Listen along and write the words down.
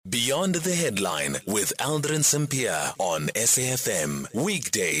Beyond the Headline with Aldrin Sampear on SAFM.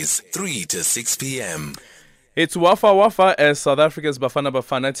 Weekdays, 3 to 6 p.m. It's Wafa as South Africa's Bafana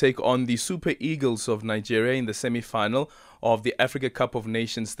Bafana take on the Super Eagles of Nigeria in the semi-final of the Africa Cup of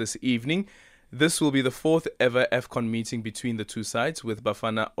Nations this evening. This will be the fourth ever AFCON meeting between the two sides, with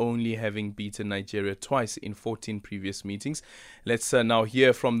Bafana only having beaten Nigeria twice in 14 previous meetings. Let's now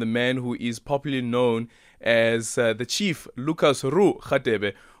hear from the man who is popularly known as the Chief Lucas Rhoo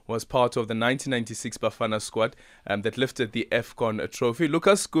Radebe, was part of the 1996 Bafana squad that lifted the AFCON trophy.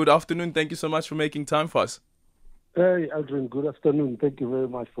 Lucas, good afternoon. Thank you so much for making time for us. Hey, Aldrin, good afternoon. Thank you very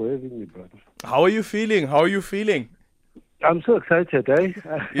much for having me, brother. How are you feeling? I'm so excited,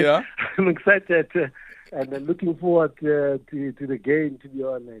 Yeah? I'm excited and I'm looking forward to the game, to be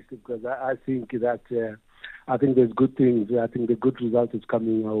honest, because I think that I think there's good things. I think the good result is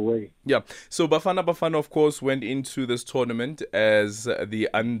coming our way. Yeah. So Bafana Bafana, of course, went into this tournament as the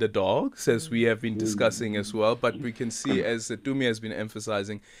underdogs, as we have been discussing as well. But we can see, as Dumi has been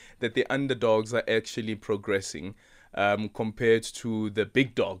emphasizing, that the underdogs are actually progressing compared to the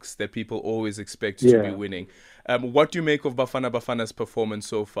big dogs that people always expect to be winning. What do you make of Bafana Bafana's performance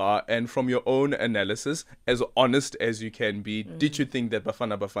so far? And from your own analysis, as honest as you can be, did you think that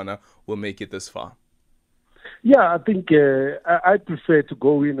Bafana Bafana will make it this far? Yeah, I think I prefer to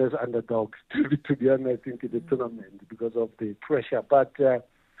go in as underdogs, to be honest, into the tournament because of the pressure. But I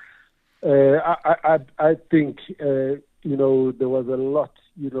think, there was a lot,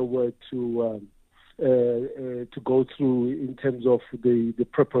 to go through in terms of the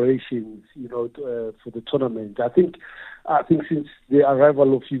preparations, for the tournament. I think since the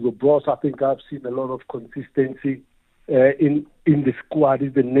arrival of Hugo Bros, I think I've seen a lot of consistency in the squad,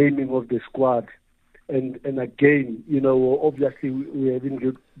 is the naming of the squad. And again, obviously we have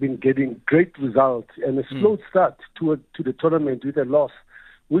been getting great results and a slow start to the tournament with a loss,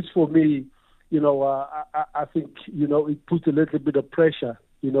 which for me, I think, it put a little bit of pressure,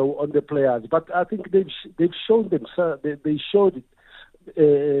 on the players. But I think they've shown themselves, they showed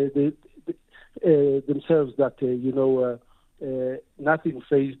themselves that, nothing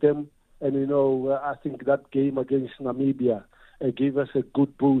fazed them. And, I think that game against Namibia gave us a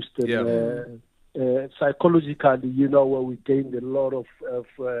good boost. And, psychologically, we gained a lot of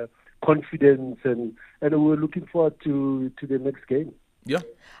confidence, and we're looking forward to the next game. Yeah.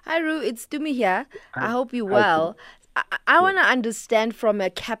 Hi, Roo. It's Dumi here. I hope you're well. I want to understand from a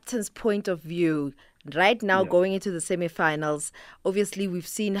captain's point of view. Right now, going into the semi-finals, obviously we've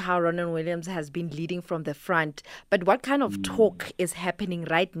seen how Ronan Williams has been leading from the front. But what kind of talk is happening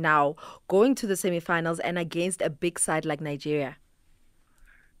right now, going to the semi-finals and against a big side like Nigeria?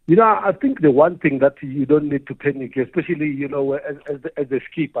 I think the one thing that you don't need to panic, especially, as a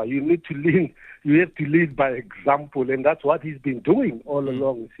skipper, you have to lead by example, and that's what he's been doing all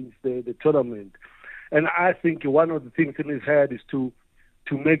along since the tournament. And I think one of the things in his head is to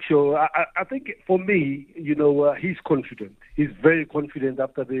make sure, I think for me, he's confident. He's very confident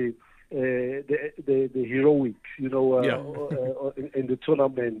after the heroics, in the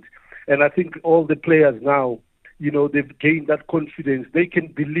tournament. And I think all the players now, they've gained that confidence. They can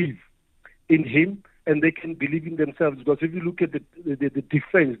believe in him and they can believe in themselves. Because if you look at the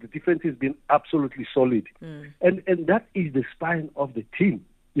defense has been absolutely solid. And that is the spine of the team.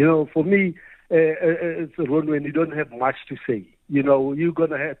 For me, it's a run when you don't have much to say. You're going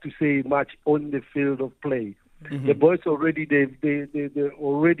to have to say much on the field of play. The boys already, they're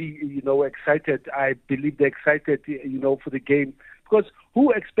already, excited. I believe they're excited, for the game. Because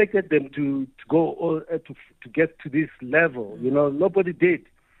who expected them to go to get to this level? Nobody did,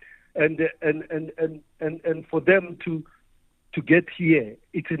 and for them to get here,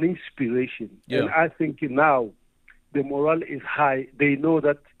 it's an inspiration. And I think now the morale is high. They know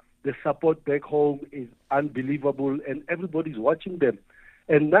that the support back home is unbelievable, and everybody's watching them.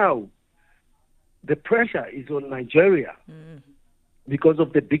 And now the pressure is on Nigeria because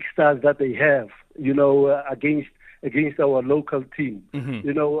of the big stars that they have. Against our local team,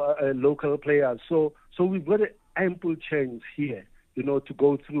 local players. So we've got an ample chance here, to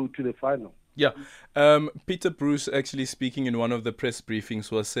go through to the final. Yeah. Peter Bruce, actually speaking in one of the press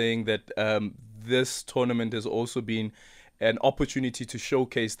briefings, was saying that this tournament has also been an opportunity to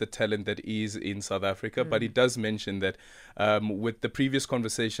showcase the talent that is in South Africa. But he does mention that with the previous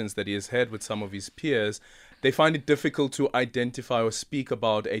conversations that he has had with some of his peers, they find it difficult to identify or speak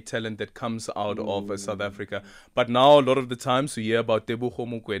about a talent that comes out of South Africa. But now a lot of the times we hear about Tebogo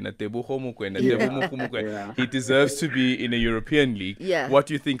Mokoena. He deserves to be in a European league. Yeah. What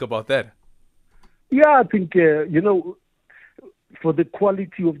do you think about that? Yeah, I think, for the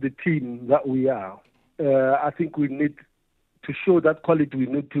quality of the team that we are, I think we need to show that quality, we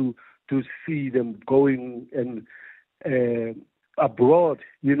need to see them going and abroad,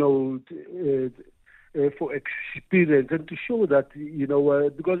 for experience, and to show that,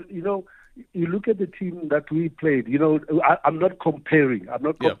 because, you look at the team that we played, I'm not comparing,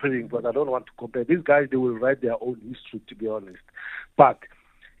 but I don't want to compare. These guys, they will write their own history, to be honest. But,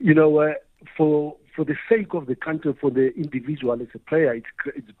 for the sake of the country, for the individual as a player,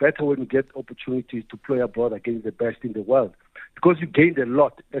 it's better when you get opportunities to play abroad against the best in the world, because you gained a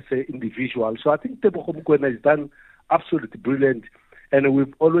lot as an individual. So I think Tebogo Mokoena has done absolutely brilliant. And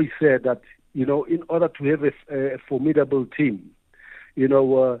we've always said that, in order to have a formidable team,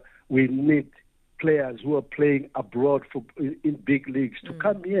 we need players who are playing abroad in big leagues to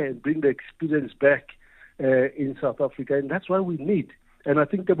come here and bring the experience back in South Africa. And that's what we need. And I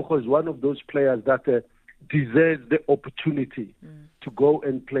think Tebogo is one of those players that deserves the opportunity to go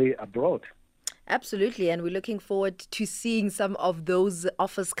and play abroad. Absolutely, and we're looking forward to seeing some of those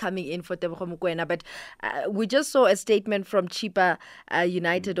offers coming in for Tebogo Mokoena. But we just saw a statement from Chipa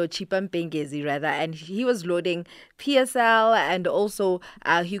United, or Chipa Mpengezi rather, and he was lauding PSL and also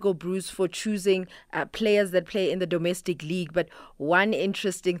Hugo Broos for choosing players that play in the domestic league. But one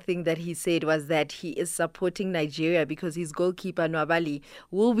interesting thing that he said was that he is supporting Nigeria because his goalkeeper Nwabali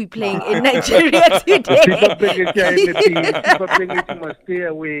will be playing in Nigeria today. Chipa Mpengezi must stay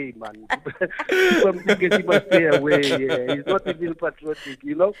away, man. He must stay away. Yeah. He's not even patriotic,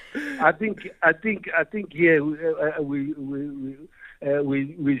 I think here we're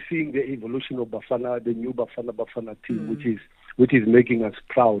seeing the evolution of Bafana, the new Bafana team, which is making us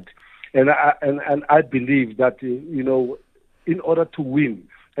proud. And I believe that in order to win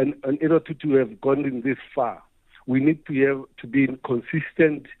and in order to have gone in this far, we need to be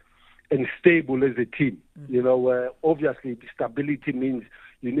consistent and stable as a team. Obviously, stability means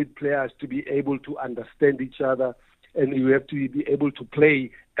you need players to be able to understand each other, and you have to be able to play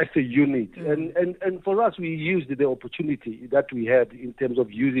as a unit. And for us, we used the opportunity that we had in terms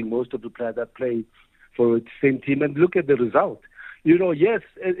of using most of the players that play for the same team, and look at the result. Yes,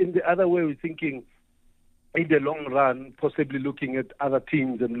 in the other way, we're thinking in the long run, possibly looking at other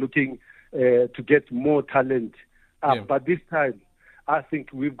teams and looking to get more talent up. Yeah. But this time, I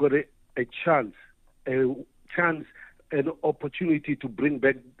think we've got a chance, an opportunity to bring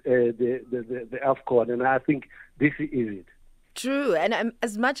back the AFCON, and I think this is it. True, and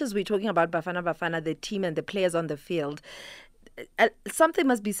as much as we're talking about Bafana Bafana, the team and the players on the field, something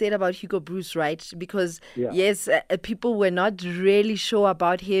must be said about Hugo Broos, right? Because yes, people were not really sure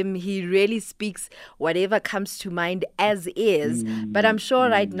about him. He really speaks whatever comes to mind as is. But I'm sure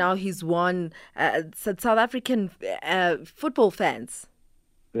right now he's won South African football fans.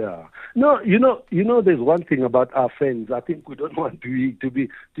 Yeah. No, there's one thing about our fans. I think we don't want to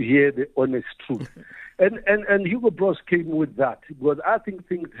hear the honest truth. And Hugo Broos came with that, because I think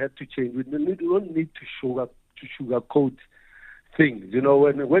things had to change. We don't need to sugarcoat things.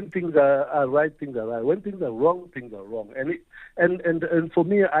 When things are right, things are right. When things are wrong, things are wrong. And for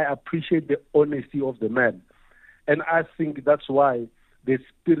me, I appreciate the honesty of the man. And I think that's why the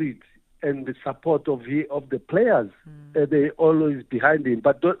spirit and the support of the players, they're always behind him.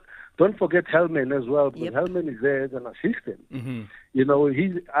 But don't forget Hellman as well, because Hellman is there as an assistant.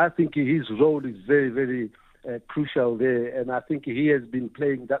 I think his role is very, very crucial there, and I think he has been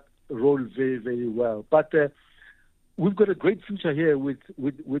playing that role very, very well. But we've got a great future here with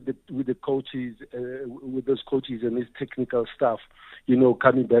the coaches, with those coaches and his technical staff,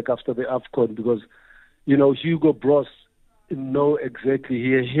 coming back after the AFCON, because Hugo Broos exactly,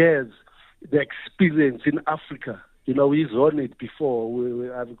 he has the experience in Africa. He's run it before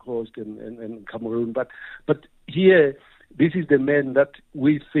with Ivory Coast and Cameroon. But here, this is the man that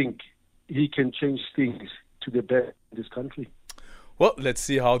we think he can change things to the best in this country. Well, let's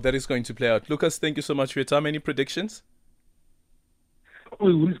see how that is going to play out. Lucas, thank you so much for your time. Any predictions?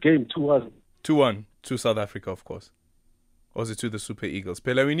 We win this game 2-1. 2-1 to South Africa, of course. Or is it to the Super Eagles?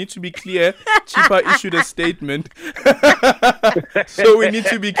 Pela, we need to be clear. Chipa issued a statement. So we need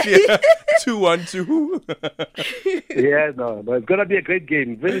to be clear. 2-1 to who? Yeah, no. It's going to be a great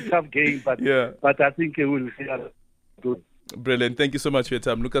game. Very tough game, but I think it will be good. Brilliant. Thank you so much for your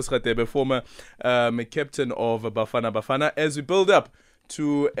time. Lucas Radebe, former captain of Bafana Bafana, as we build up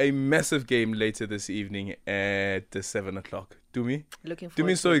to a massive game later this evening at 7 o'clock. Dumi? Looking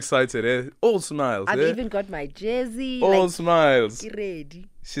forward. Dumi's so excited. Eh? All smiles. I've even got my jersey. All smiles. Ready.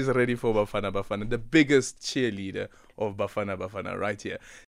 She's ready for Bafana Bafana, the biggest cheerleader of Bafana Bafana right here.